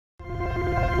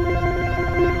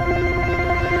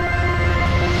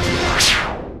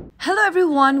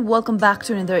everyone, welcome back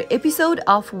to another episode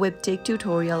of Webtech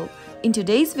Tutorial. In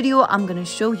today's video, I'm gonna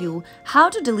show you how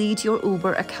to delete your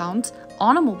Uber account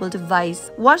on a mobile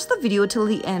device. Watch the video till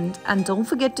the end and don't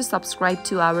forget to subscribe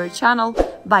to our channel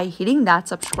by hitting that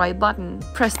subscribe button.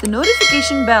 Press the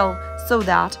notification bell so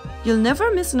that you'll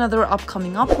never miss another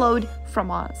upcoming upload from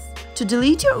us. To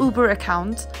delete your Uber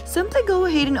account, simply go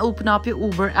ahead and open up your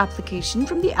Uber application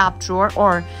from the app drawer,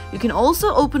 or you can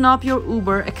also open up your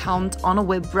Uber account on a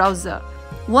web browser.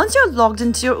 Once you're logged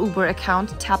into your Uber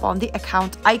account, tap on the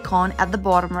account icon at the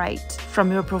bottom right.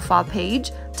 From your profile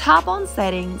page, tap on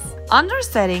Settings. Under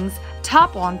Settings,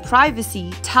 tap on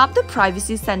Privacy. Tap the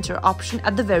Privacy Center option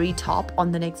at the very top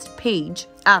on the next page.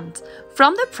 And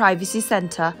from the Privacy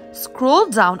Center, scroll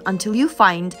down until you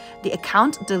find the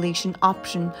Account Deletion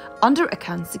option under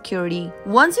Account Security.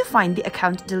 Once you find the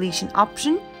Account Deletion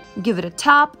option, give it a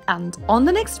tap, and on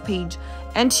the next page,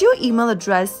 enter your email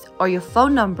address or your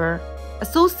phone number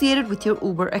associated with your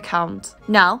Uber account.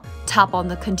 Now, tap on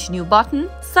the Continue button.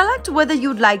 Select whether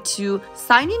you'd like to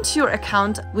sign into your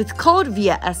account with code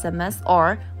via SMS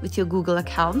or with your Google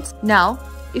account. Now,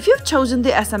 if you've chosen the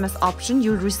SMS option,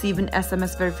 you'll receive an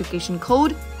SMS verification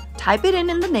code. Type it in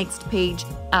the next page,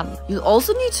 and you'll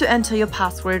also need to enter your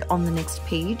password on the next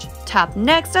page. Tap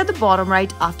Next at the bottom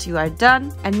right after you are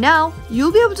done, and now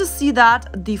you'll be able to see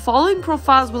that the following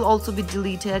profiles will also be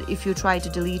deleted if you try to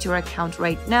delete your account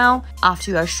right now.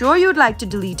 After you are sure you'd like to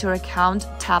delete your account,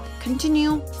 tap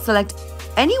Continue. Select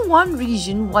any one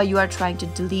region while you are trying to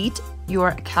delete your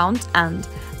account and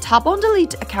tap on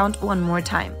Delete Account one more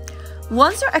time.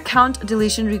 Once your account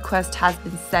deletion request has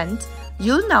been sent,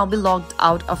 you'll now be logged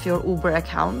out of your Uber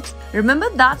account. Remember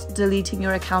that deleting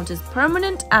your account is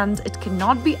permanent and it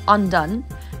cannot be undone.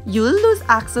 You'll lose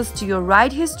access to your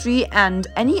ride history and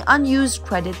any unused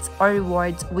credits or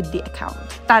rewards with the account.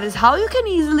 That is how you can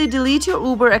easily delete your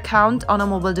Uber account on a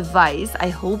mobile device. I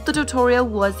hope the tutorial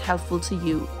was helpful to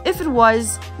you. If it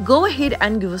was, go ahead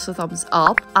and give us a thumbs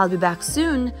up. I'll be back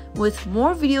soon with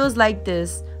more videos like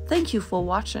this. Thank you for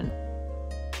watching.